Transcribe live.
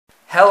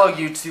Hello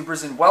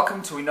YouTubers and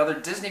welcome to another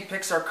Disney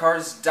Pixar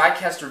Cars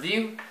diecast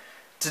review.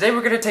 Today we're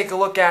going to take a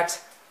look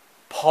at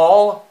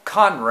Paul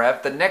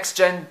Conrev, the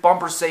Next-Gen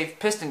Bumpersave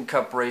Piston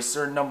Cup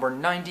racer number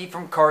 90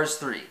 from Cars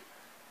 3.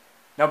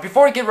 Now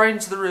before we get right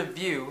into the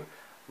review,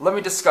 let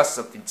me discuss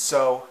something.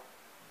 So,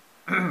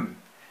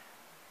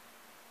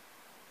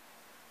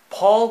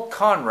 Paul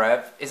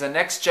Conrev is a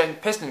Next-Gen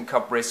Piston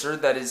Cup racer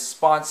that is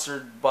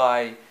sponsored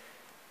by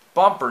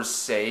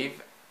Bumpersave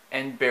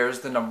and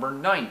bears the number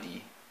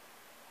 90.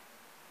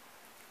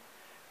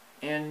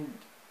 And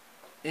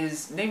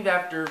is named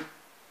after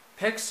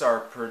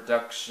Pixar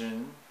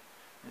production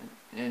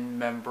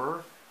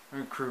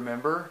crew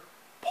member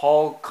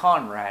Paul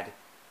Conrev.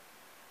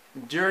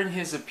 During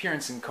his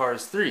appearance in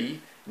Cars 3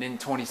 in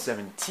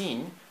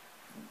 2017,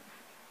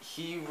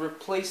 he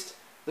replaced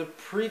the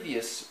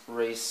previous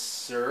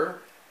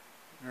racer,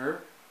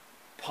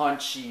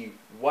 Paunchy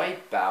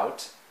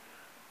Wipeout,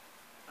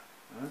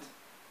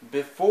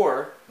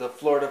 before the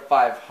Florida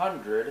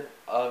 500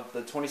 of the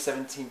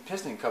 2017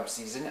 Piston Cup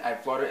season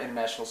at Florida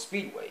International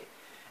Speedway,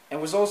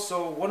 and was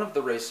also one of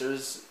the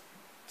racers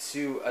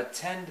to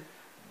attend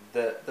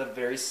the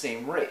very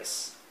same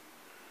race.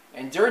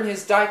 And during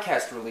his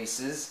diecast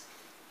releases,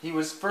 he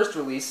was first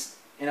released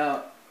in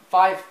a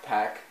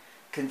 5-pack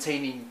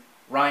containing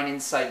Ryan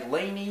Inside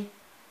Laney,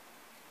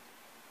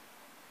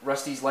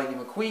 Rusty's Lightning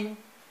McQueen,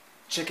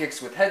 Chick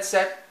Hicks with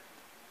Headset,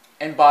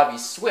 and Bobby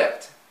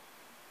Swift.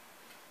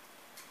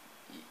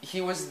 He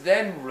was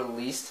then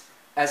released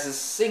as a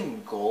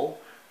single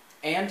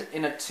and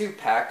in a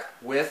 2-pack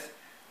with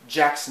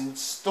Jackson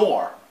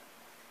Storm.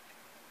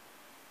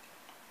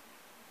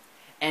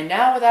 And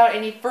now, without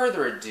any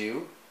further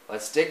ado,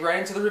 let's dig right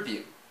into the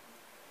review.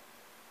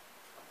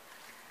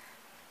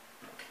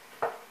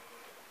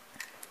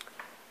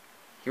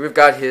 Here we've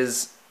got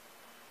his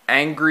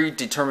angry,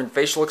 determined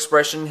facial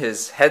expression,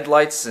 his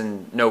headlights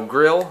and no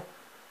grille.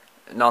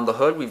 And on the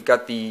hood, we've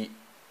got the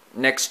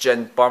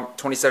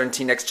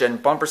 2017 Next-Gen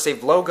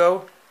Bumpersave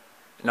logo.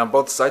 And on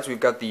both sides, we've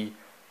got the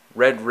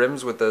red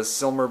rims with the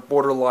silver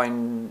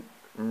borderline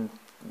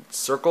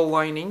circle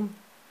lining.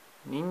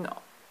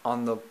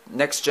 On the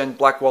Next-Gen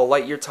Blackwall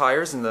Lightyear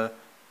tires and the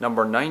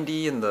number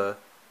 90 and the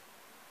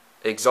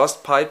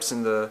exhaust pipes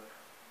and the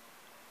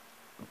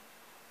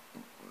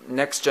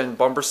Next-Gen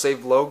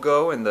Bumpersave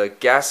logo and the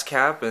gas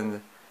cap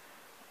and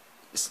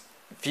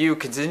few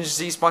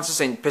contingency sponsors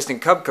saying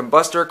Piston Cup,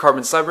 Combustor,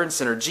 Carbon Cyber, and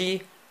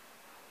Synergy.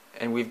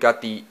 And we've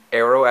got the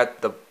arrow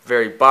at the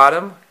very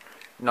bottom.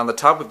 And on the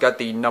top we've got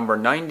the number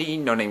 90,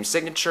 no name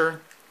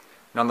signature.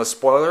 And on the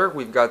spoiler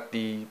we've got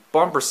the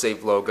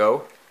Bumpersave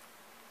logo.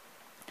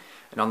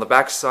 And on the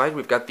back side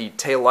we've got the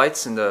tail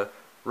lights and the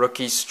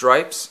rookie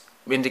stripes,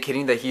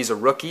 indicating that he's a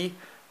rookie.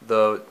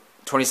 The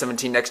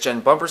 2017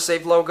 Next-Gen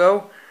Bumpersave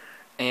logo.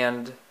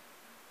 And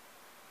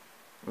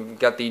we've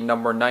got the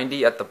number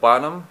 90 at the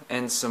bottom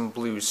and some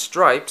blue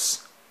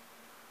stripes.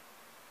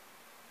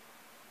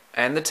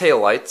 And the tail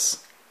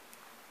lights.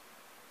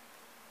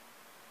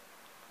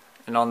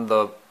 And on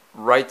the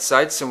right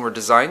side, similar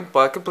design,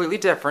 but completely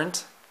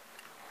different.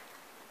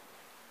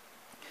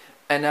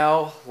 And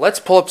now, let's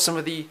pull up some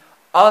of the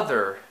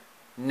other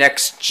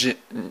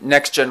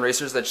next-gen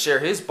racers that share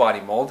his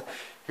body mold.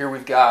 Here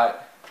we've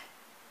got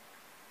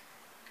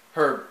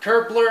Herb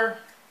Kerbler,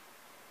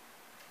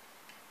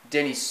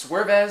 Denny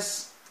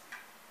Swervez,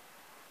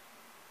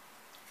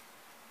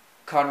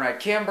 Conrad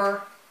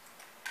Camber,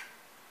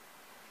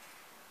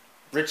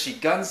 Richie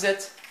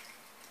Gunzit,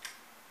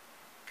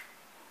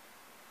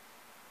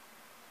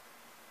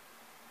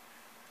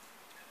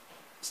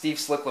 Steve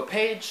Slick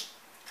LePage,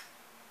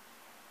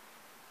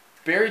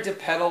 Barry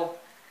DePedal,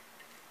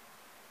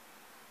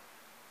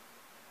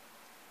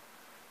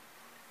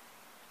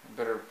 I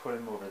better put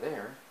him over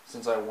there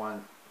since I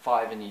won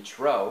 5 in each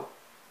row,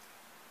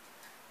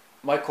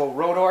 Michael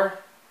Rodor,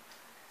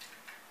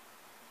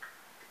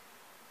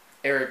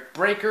 Eric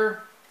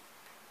Breaker,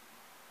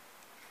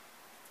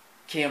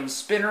 Cam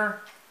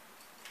Spinner,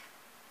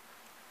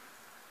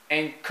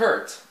 and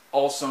Kurt,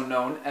 also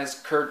known as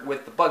Kurt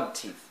with the bug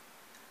teeth.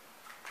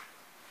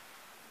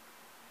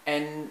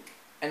 And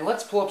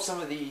let's pull up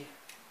some of the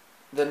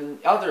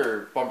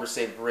other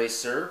Bumpersave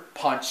racer,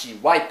 Paunchy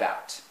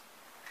Wipeout.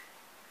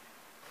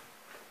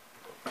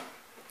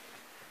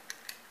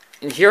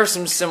 And here are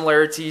some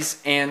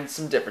similarities and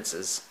some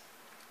differences.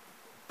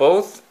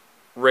 Both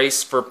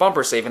race for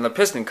Bumpersave in the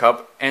Piston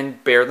Cup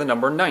and bear the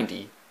number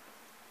 90.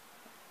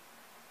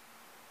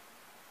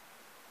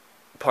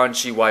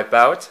 Paunchy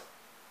Wipeout,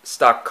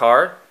 stock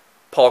car,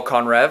 Paul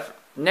Conrev,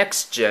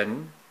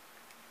 Next-Gen,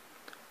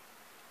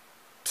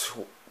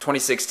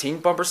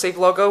 2016 Bumpersave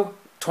logo,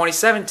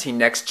 2017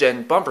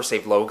 Next-Gen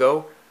Bumpersave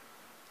logo,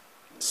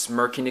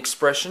 smirking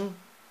expression,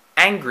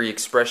 angry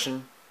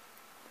expression.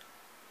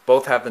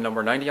 Both have the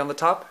number 90 on the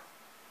top.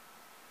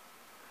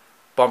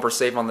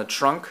 Bumpersave on the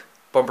trunk,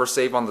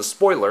 Bumpersave on the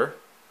spoiler,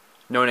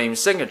 no name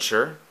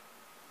signature,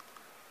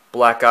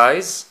 black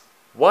eyes,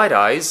 white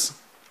eyes,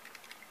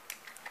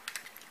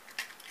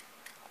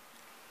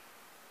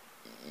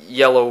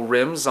 yellow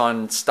rims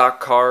on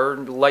stock car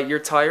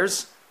Lightyear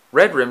tires,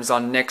 red rims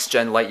on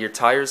Nextgen light year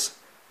tires.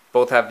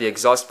 Both have the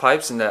exhaust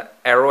pipes and the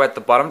arrow at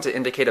the bottom to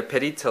indicate a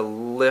pity to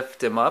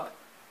lift him up.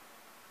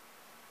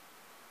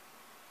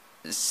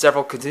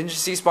 Several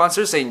contingency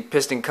sponsors saying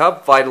Piston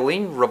Cup,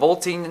 Vitaline,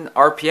 Revolting,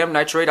 RPM,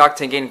 Nitro 8,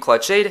 Octane Gain,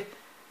 Clutch Aid.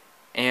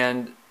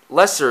 And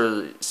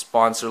lesser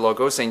sponsor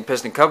logo saying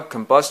Piston Cup,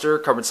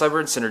 Combustor, Carbon Cyber,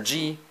 and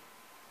Synergy.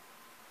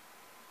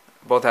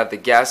 Both have the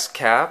gas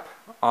cap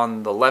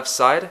on the left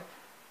side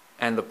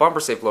and the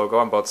Bumpersave logo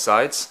on both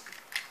sides.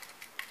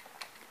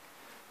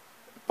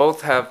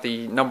 Both have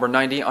the number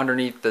 90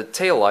 underneath the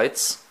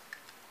taillights.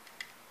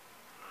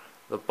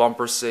 The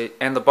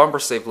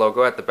Bumpersave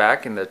logo at the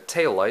back in the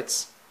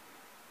taillights.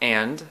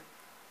 And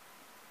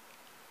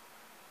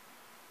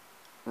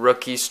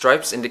rookie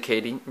stripes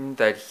indicating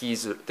that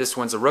this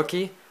one's a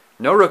rookie.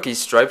 No rookie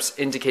stripes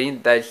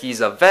indicating that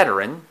he's a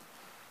veteran.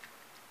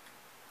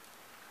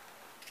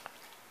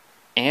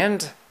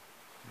 And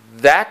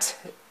that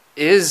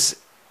is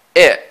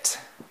it.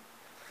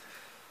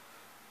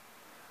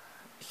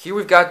 Here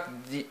we've got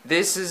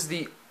this is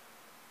the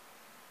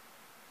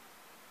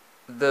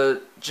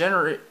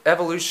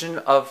evolution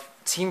of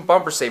Team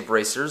Bumpersave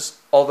racers,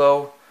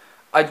 although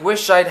I'd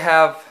wish I'd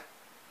have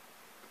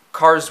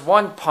Cars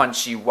 1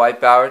 Punchy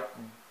Wipeout,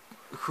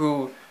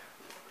 who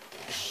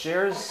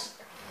shares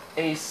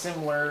a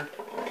similar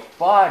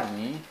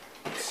body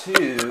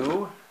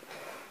to...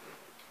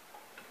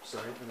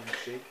 Sorry, let me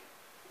shake.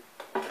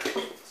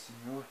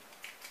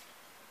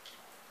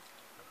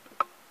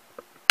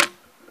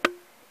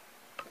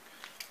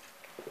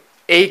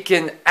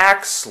 Aiken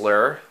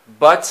Axler,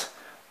 but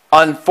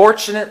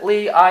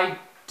unfortunately I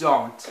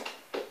don't.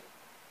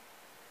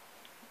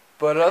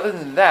 But other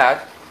than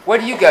that, what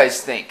do you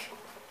guys think?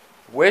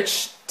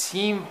 Which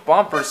Team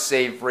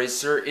Bumpersave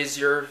racer is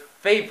your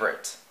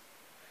favorite?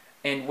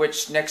 And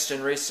which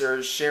Nextgen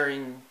racer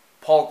sharing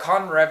Paul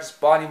Conrev's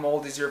body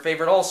mold is your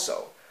favorite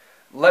also?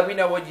 Let me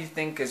know what you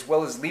think, as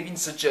well as leaving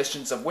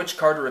suggestions of which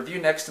car to review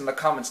next in the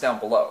comments down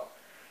below.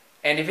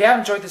 And if you have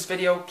enjoyed this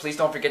video, please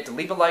don't forget to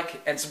leave a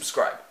like and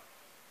subscribe.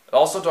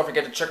 Also, don't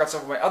forget to check out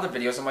some of my other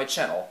videos on my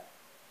channel.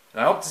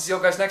 And I hope to see you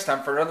guys next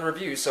time for another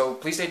review, so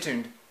please stay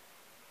tuned.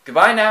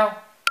 Goodbye now!